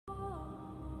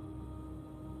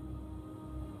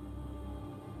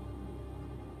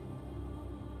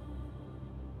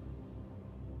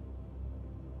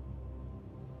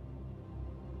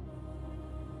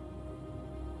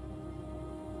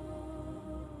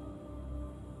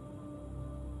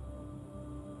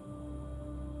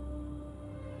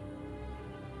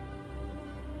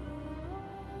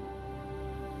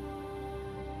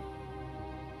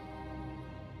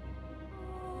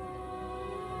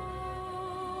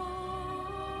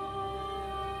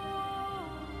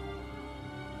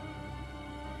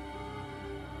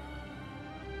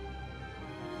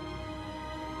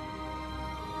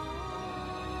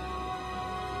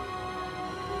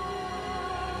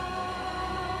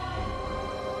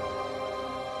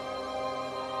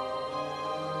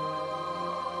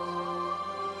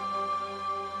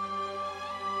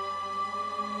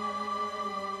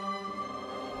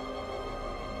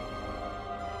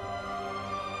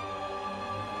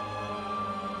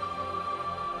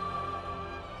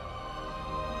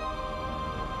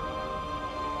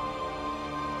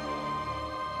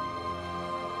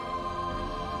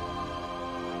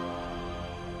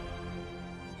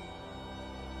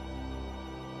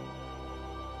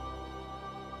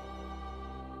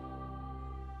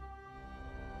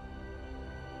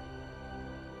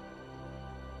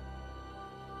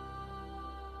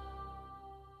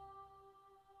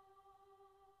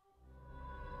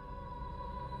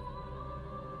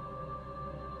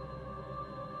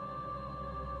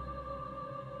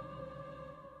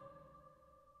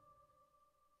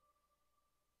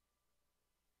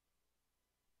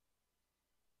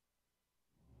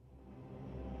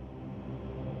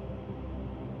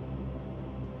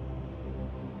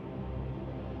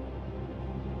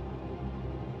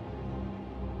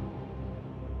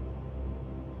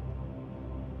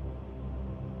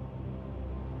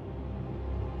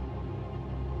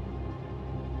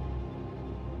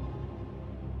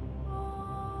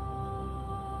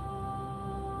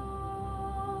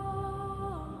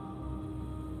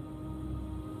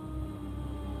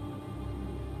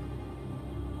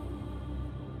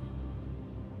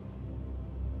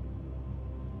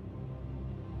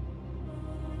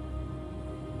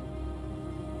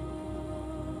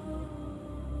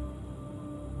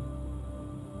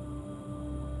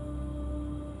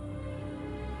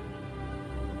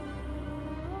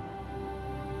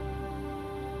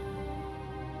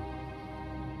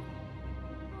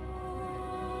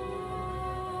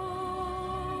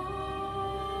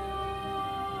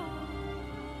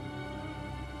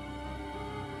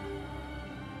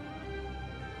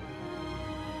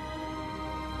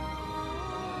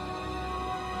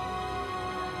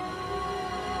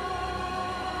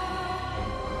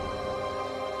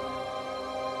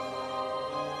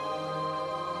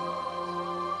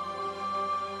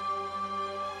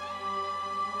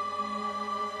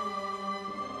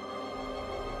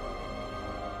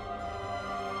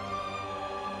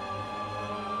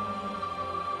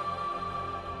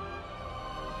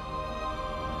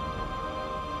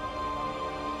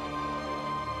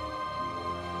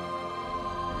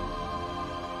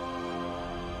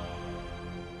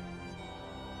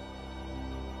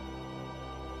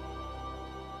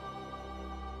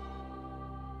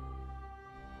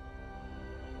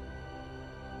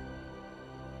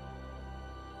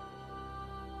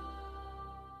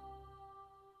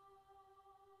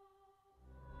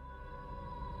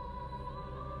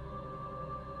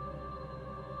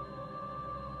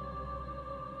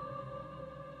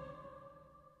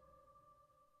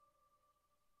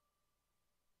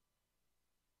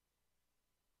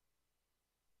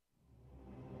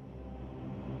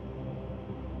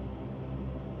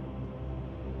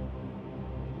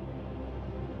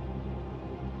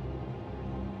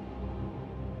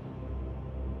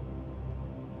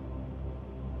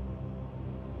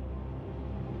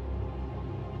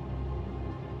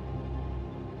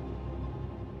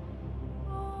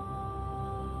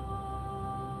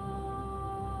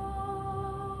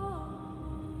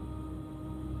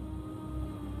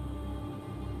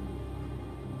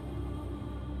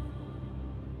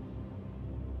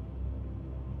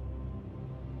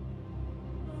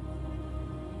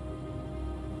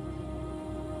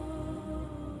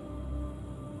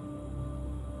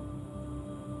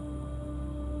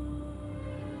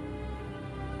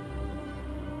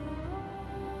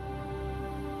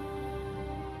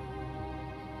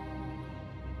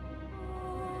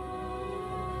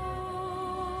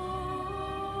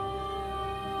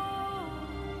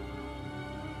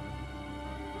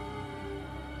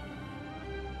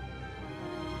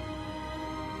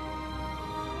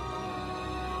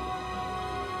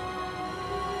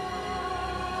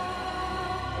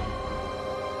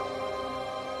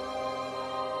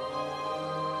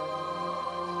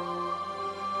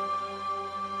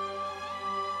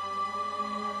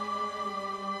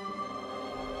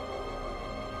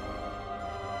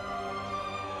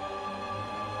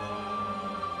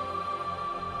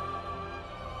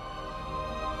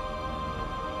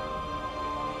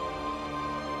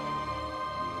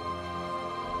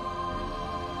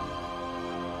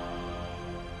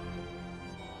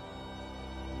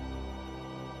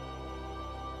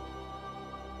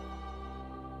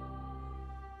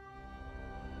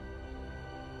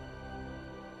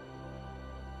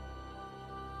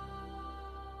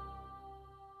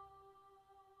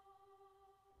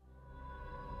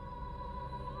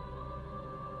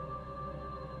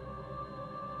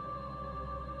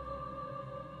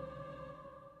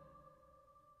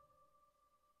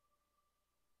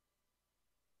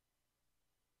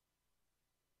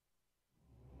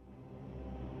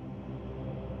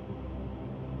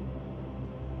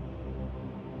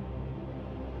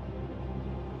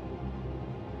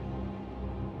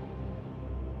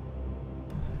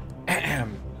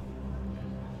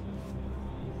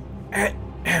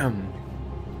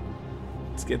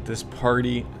get this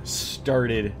party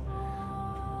started.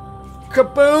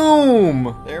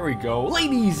 Kaboom! There we go.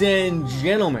 Ladies and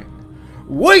gentlemen,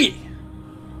 we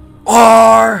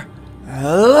are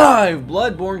live.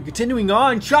 Bloodborne continuing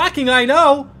on. Shocking, I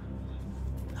know.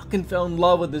 Fucking fell in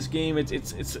love with this game.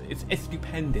 It's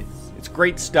stupendous. It's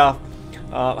great stuff.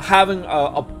 Having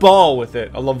a ball with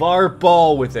it, a LeVar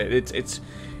ball with it.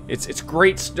 It's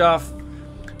great stuff.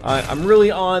 I'm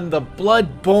really on the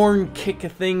Bloodborne kick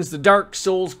of things, the Dark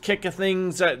Souls kick of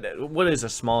things. What is a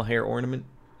small hair ornament?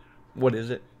 What is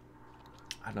it?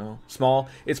 I don't know. Small.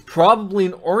 It's probably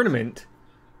an ornament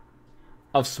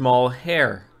of small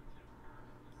hair.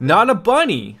 Not a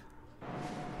bunny,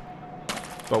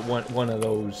 but one of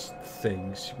those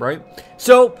things, right?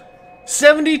 So,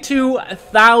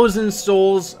 72,000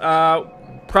 souls.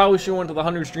 Probably should have went to the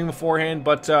 100 stream beforehand,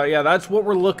 but yeah, that's what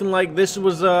we're looking like. This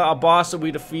was a boss that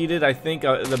we defeated. I think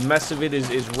the mess of it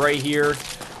is right here.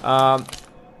 I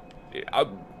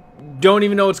don't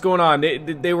even know what's going on.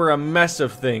 They were a mess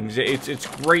of things. It's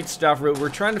great stuff. We're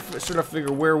trying to sort of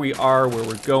figure where we are, where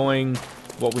we're going,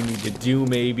 what we need to do.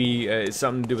 Maybe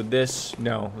something to do with this.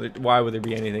 No, why would there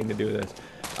be anything to do with this?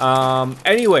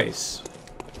 Anyways,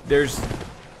 there's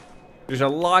a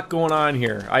lot going on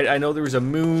here. I know there was a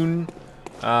moon.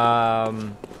 I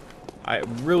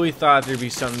really thought there'd be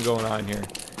something going on here.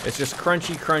 It's just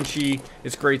crunchy.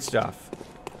 It's great stuff.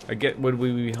 Would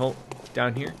we be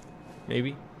down here?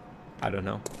 Maybe? I don't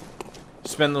know.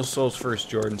 Spend those souls first,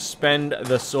 Jordan. Spend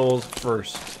the souls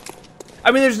first.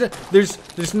 I mean,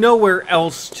 there's nowhere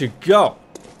else to go,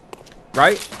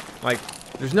 right? Like,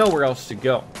 there's nowhere else to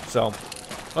go. So,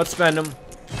 let's spend them.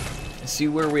 See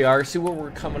where we are. See what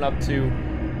we're coming up to,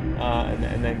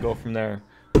 and then go from there.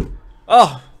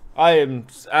 Oh, I am,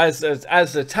 as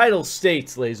the title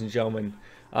states, ladies and gentlemen,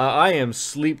 I am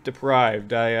sleep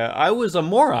deprived. I was a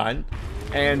moron,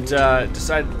 and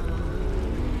decided.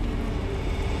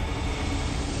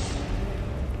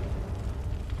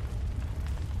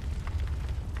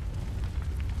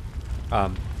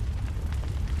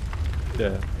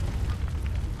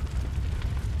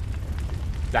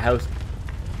 The house.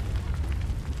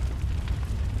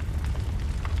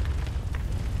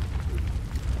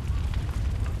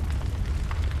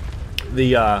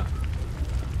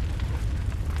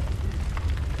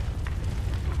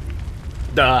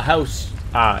 The house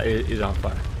is on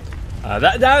fire.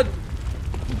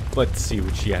 Let's see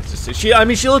what she has to say. I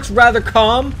mean, she looks rather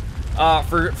calm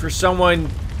for someone.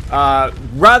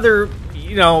 Rather,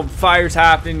 you know, fires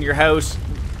happen in your house.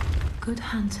 Good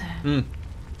hunter.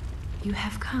 You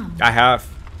have come. I have.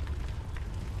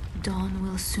 Dawn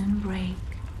will soon break.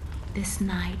 This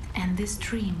night and this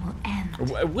dream will end.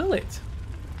 Will it?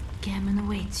 Gammon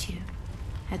awaits you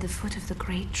at the foot of the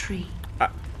great tree.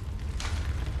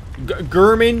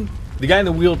 Gurman, the guy in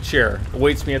the wheelchair,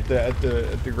 awaits me at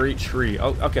the great tree.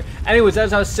 Oh, okay. Anyways,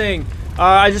 as I was saying,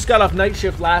 I just got off night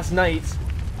shift last night,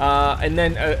 and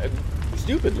then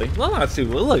stupidly, well, not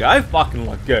stupidly. Look, I fucking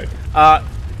look good.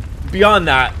 Beyond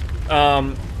that,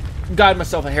 got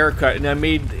myself a haircut, and I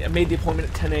made the appointment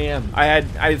at 10 a.m. I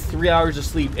had 3 hours of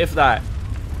sleep, if that.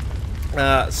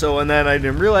 So, and then I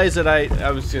didn't realize that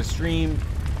I was gonna stream,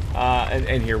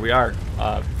 and here we are.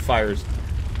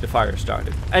 The fire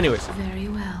started. Anyways. Very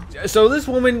well. So this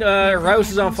woman, her house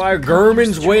is on fire.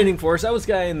 Gurman's waiting for us. That was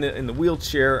the guy in the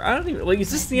wheelchair. I don't even, like, is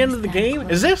this the end of the game?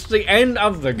 Is this the end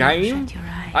of the game?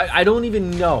 I don't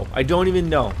even know. I don't even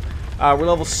know. We're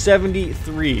level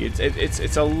 73.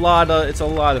 It's a lot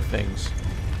of things.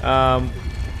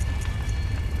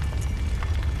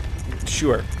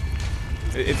 Sure.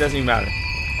 It doesn't even matter.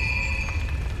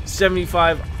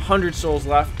 7,500 souls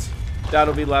left.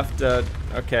 That'll be left.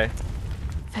 Okay.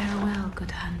 Farewell,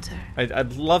 good hunter.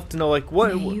 I'd love to know, like,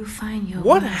 what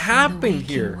happened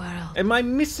here? Am I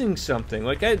missing something?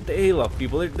 Like, hey, look,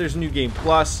 people, there's New Game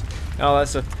Plus and all that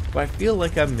stuff, but I feel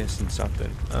like I'm missing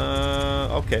something.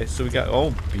 Okay, so we got,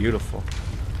 oh, beautiful.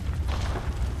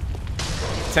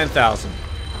 10,000.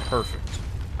 Perfect.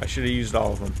 I should have used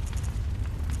all of them.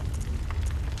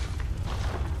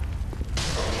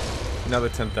 Another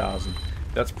 10,000.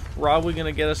 That's probably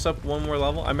gonna get us up one more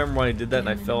level. I remember when I did that and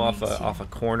I fell off a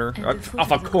corner.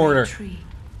 Off a corner.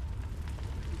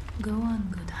 Go on,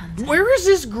 good hunter. Where is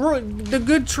this the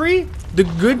good tree? The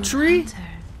good tree?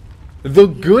 The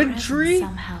good tree?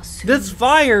 This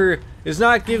fire is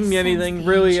not giving me anything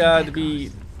really to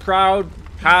be proud,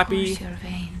 happy.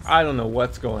 I don't know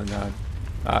what's going on.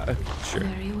 Sure.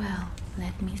 Very well.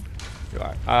 Let me.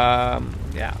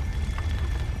 Yeah.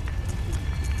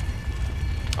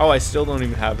 Oh, I still don't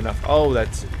even have enough. Oh,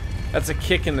 that's a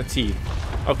kick in the teeth.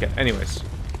 Okay, anyways.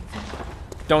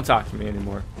 Don't talk to me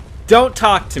anymore. Don't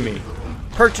talk to me.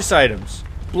 Purchase items.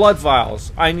 Blood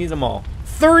vials. I need them all.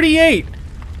 38!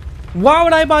 Why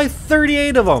would I buy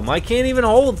 38 of them? I can't even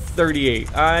hold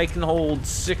 38. I can hold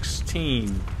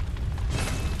 16.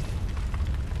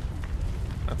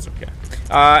 That's okay.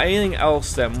 Anything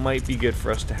else that might be good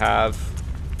for us to have?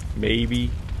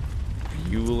 Maybe.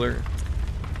 Bueller.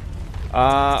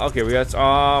 Okay, we got,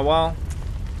 well.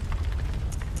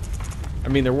 I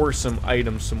mean, there were some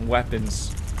items, some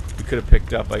weapons we could have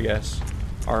picked up, I guess.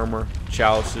 Armor,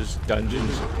 chalices,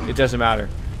 dungeons. It doesn't matter.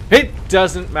 It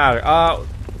doesn't matter.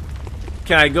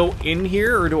 Can I go in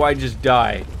here or do I just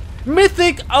die?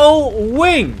 Mythic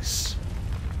wings!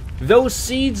 Those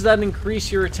seeds that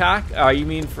increase your attack? You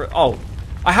mean for... Oh.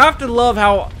 I have to love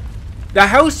how the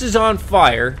house is on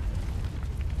fire.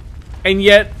 And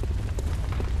yet...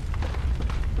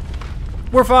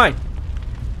 we're fine.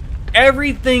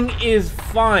 Everything is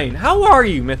fine. How are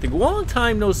you, Mythic? Long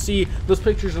time no see. Those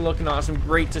pictures are looking awesome.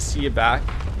 Great to see you back.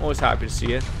 Always happy to see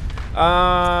you.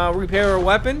 Repair a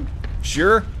weapon?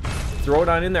 Sure. Throw it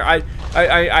on in there. I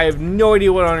have no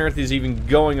idea what on earth is even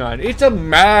going on. It's a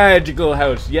magical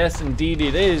house. Yes, indeed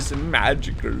it is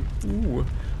magical. Ooh.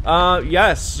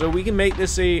 Yes, so we can make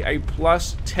this a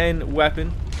plus 10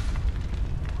 weapon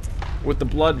with the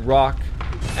blood rock.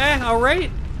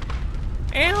 Alright.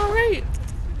 Alright.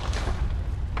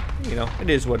 You know, it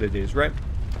is what it is, right?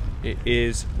 It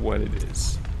is what it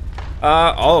is.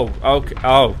 Oh, okay.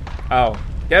 Oh.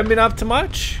 Haven't been up to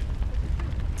much.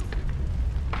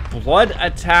 Blood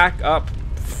attack up.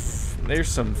 There's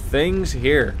some things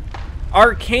here.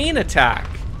 Arcane attack.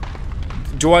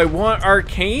 Do I want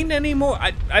arcane anymore?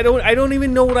 I don't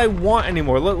even know what I want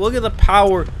anymore. Look at the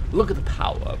power. Look at the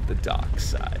power of the dark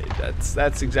side.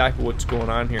 That's exactly what's going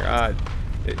on here.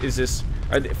 Is this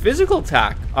physical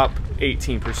attack up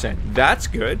 18%? That's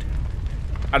good.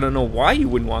 I don't know why you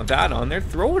wouldn't want that on there.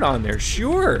 Throw it on there,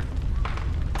 sure.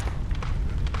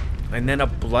 And then a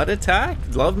blood attack?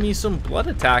 Love me some blood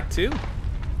attack too.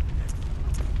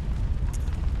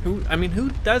 Who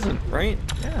doesn't, right?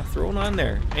 Yeah, throw it on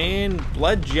there. And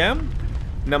blood gem,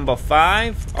 number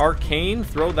 5, arcane,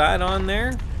 throw that on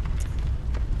there.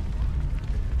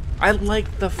 I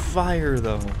like the fire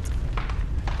though.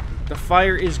 The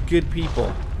fire is good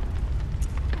people.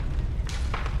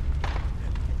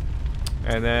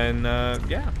 And then,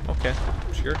 yeah, okay,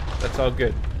 sure, that's all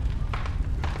good.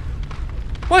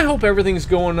 Well, I hope everything's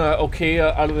going okay,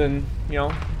 other than,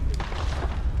 you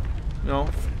know,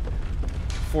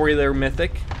 for you there,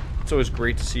 Mythic. It's always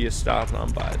great to see you stopping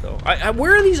on by, though.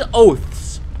 Where are these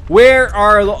oaths? Where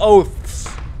are the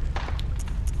oaths?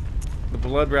 The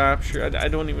blood rapture, I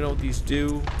don't even know what these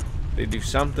do. They do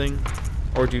something,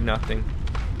 or do nothing.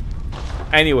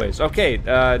 Anyways, okay,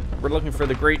 we're looking for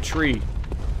the great tree.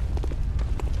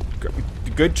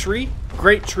 Good tree?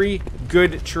 Great tree,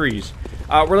 good trees.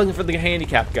 We're looking for the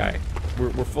handicap guy.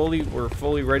 We're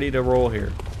fully ready to roll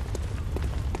here.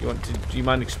 Do you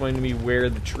mind explaining to me where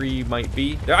the tree might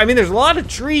be? I mean, there's a lot of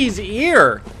trees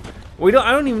here. I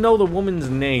don't even know the woman's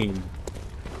name.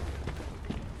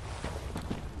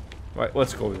 Right,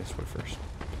 let's go with this one first.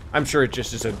 I'm sure it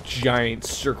just is a giant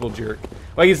circle jerk.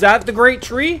 Like, is that the great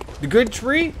tree? The good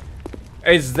tree?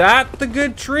 Is that the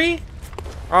good tree?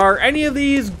 Are any of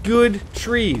these good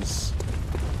trees?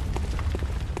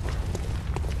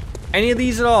 Any of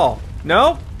these at all?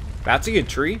 No? That's a good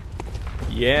tree.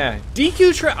 Yeah.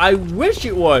 DQ tree. I wish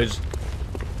it was.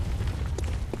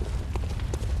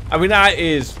 I mean, that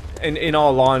is, in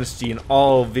all honesty, in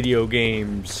all video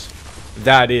games,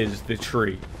 that is the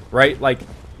tree. Right? Like,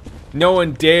 no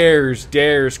one dares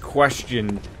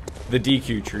question the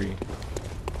DQ tree.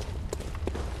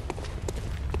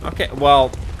 Okay,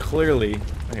 well, clearly.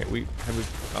 Okay, oh,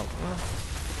 well,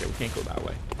 okay, we can't go that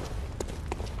way.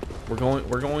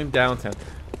 We're going downtown.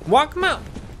 Walk them out.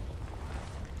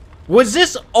 Was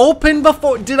this open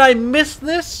before? Did I miss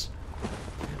this?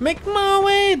 Make my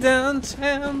way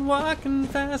downtown, walking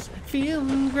fast,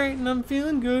 feeling great, and I'm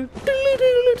feeling good.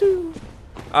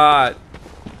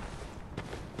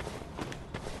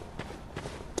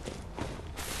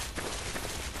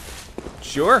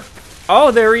 Sure.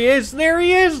 Oh, there he is. There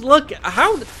he is. Look,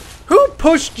 who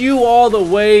pushed you all the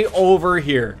way over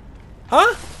here?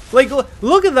 Huh? Like,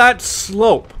 look at that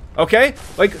slope, okay?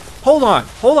 Like, hold on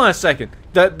a second.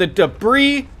 The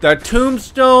debris, the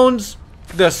tombstones,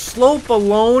 the slope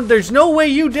alone. There's no way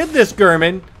you did this,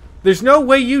 Gurman. There's no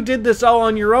way you did this all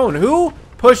on your own. Who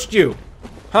pushed you?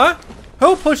 Huh?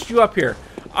 Who pushed you up here?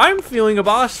 I'm feeling a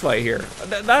boss fight here.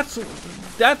 That's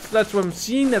what I'm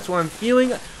seeing. That's what I'm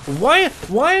feeling. Why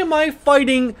am I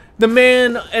fighting the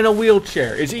man in a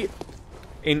wheelchair? Is he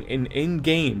in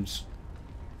games?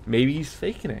 Maybe he's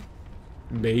faking it.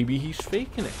 Maybe he's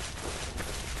faking it.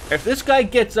 If this guy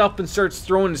gets up and starts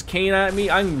throwing his cane at me,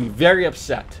 I'm going to be very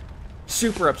upset.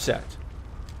 Super upset.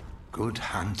 Good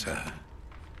hunter.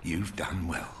 You've done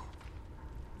well.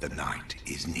 The night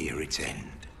is near its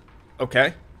end.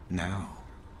 Okay. Now,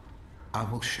 I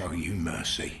will show you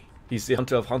mercy. He's the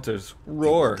hunter of hunters. You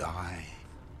Roar. will die,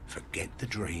 forget the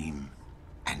dream,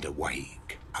 and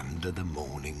awake under the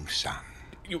morning sun.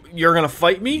 You're gonna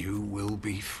fight me? You will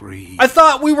be free. I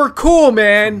thought we were cool,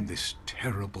 man. From this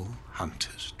terrible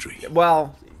hunter's dream.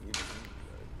 Well,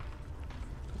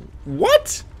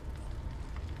 what?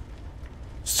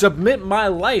 Submit my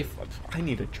life. I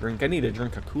need a drink. I need to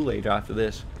drink a Kool-Aid after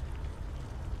this.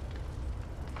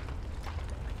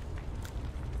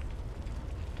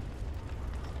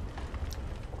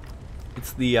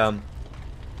 It's the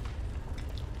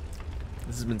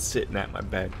this has been sitting at my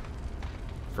bed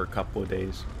for a couple of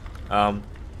days.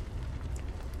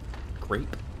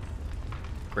 Grape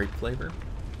flavor.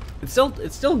 It's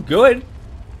still good.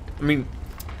 I mean,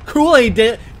 Kool-Aid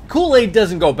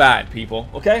doesn't go bad, people.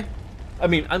 Okay. I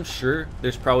mean, I'm sure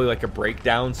there's probably like a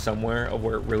breakdown somewhere of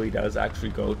where it really does actually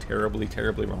go terribly,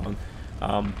 terribly wrong.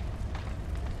 But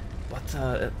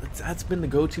that's been the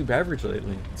go-to beverage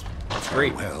lately. It's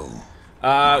great. Well,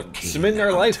 Submitting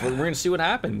our life. We're gonna see what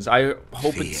happens. I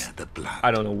hope it's. the blood.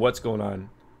 I don't know what's going on,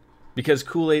 because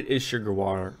Kool-Aid is sugar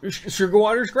water. Sugar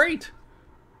water is great.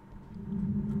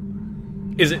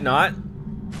 Is it not?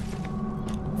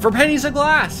 For pennies a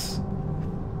glass.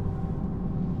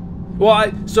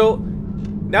 Well, so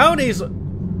nowadays,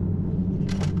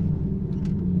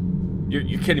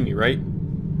 you're kidding me, right?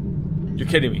 You're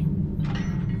kidding me.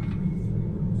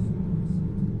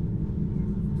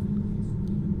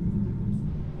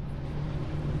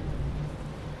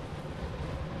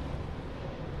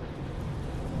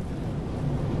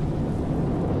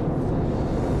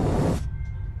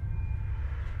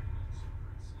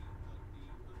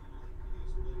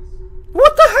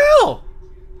 What the hell?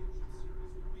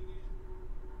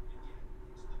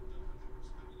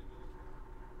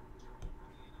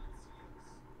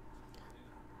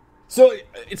 So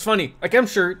it's funny, like I'm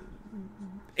sure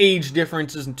age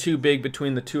difference isn't too big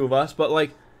between the two of us, but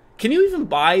like, can you even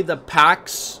buy the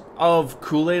packs of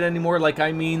Kool-Aid anymore? Like,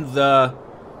 I mean the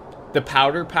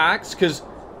powder packs, because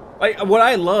like what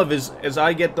I love is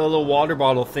I get the little water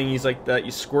bottle thingies like that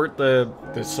you squirt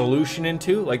the solution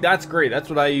into. Like, that's great. That's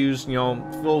what I use. You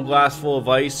know, fill a glass full of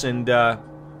ice and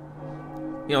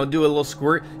you know, do a little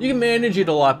squirt. You can manage it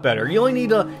a lot better. You only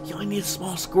need a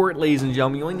small squirt, ladies and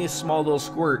gentlemen. You only need a small little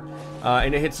squirt,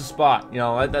 and it hits the spot. You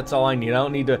know, that's all I need. I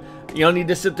don't need to. You don't need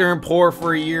to sit there and pour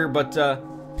for a year. But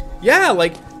yeah,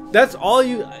 like that's all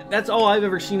I've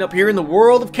ever seen up here in the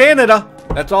world of Canada.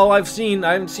 That's all I've seen.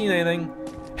 I haven't seen anything.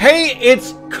 Hey,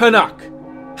 it's Canuck.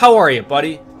 How are you,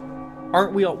 buddy?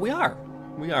 Aren't we all? We are.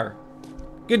 We are.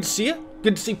 Good to see you.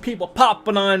 Good to see people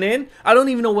popping on in. I don't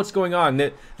even know what's going on.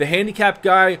 The handicapped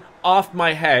guy off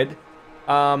my head.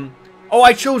 Oh,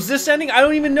 I chose this ending? I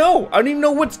don't even know. I don't even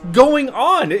know what's going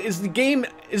on. Is the game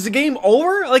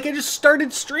over? Like, I just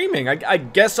started streaming. I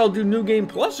guess I'll do New Game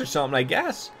Plus or something, I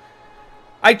guess.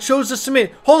 I chose to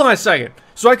submit. Hold on a second.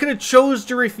 So I could have chose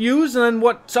to refuse and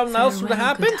then something else would have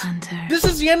happened? This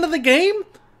is the end of the game?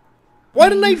 Why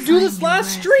didn't I do this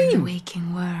last stream?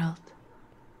 Waking world.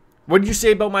 What did you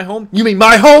say about my home? You mean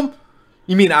my home?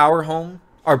 You mean our home?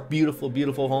 Our beautiful,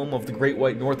 beautiful home of the Great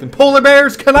White North and Polar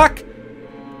Bears, Canuck?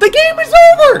 The game is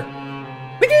over!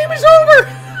 The game is over!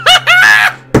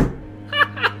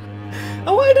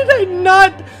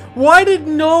 Why did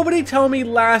nobody tell me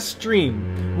last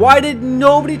stream? Why did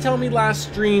nobody tell me last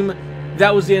stream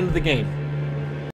that was the end of the game?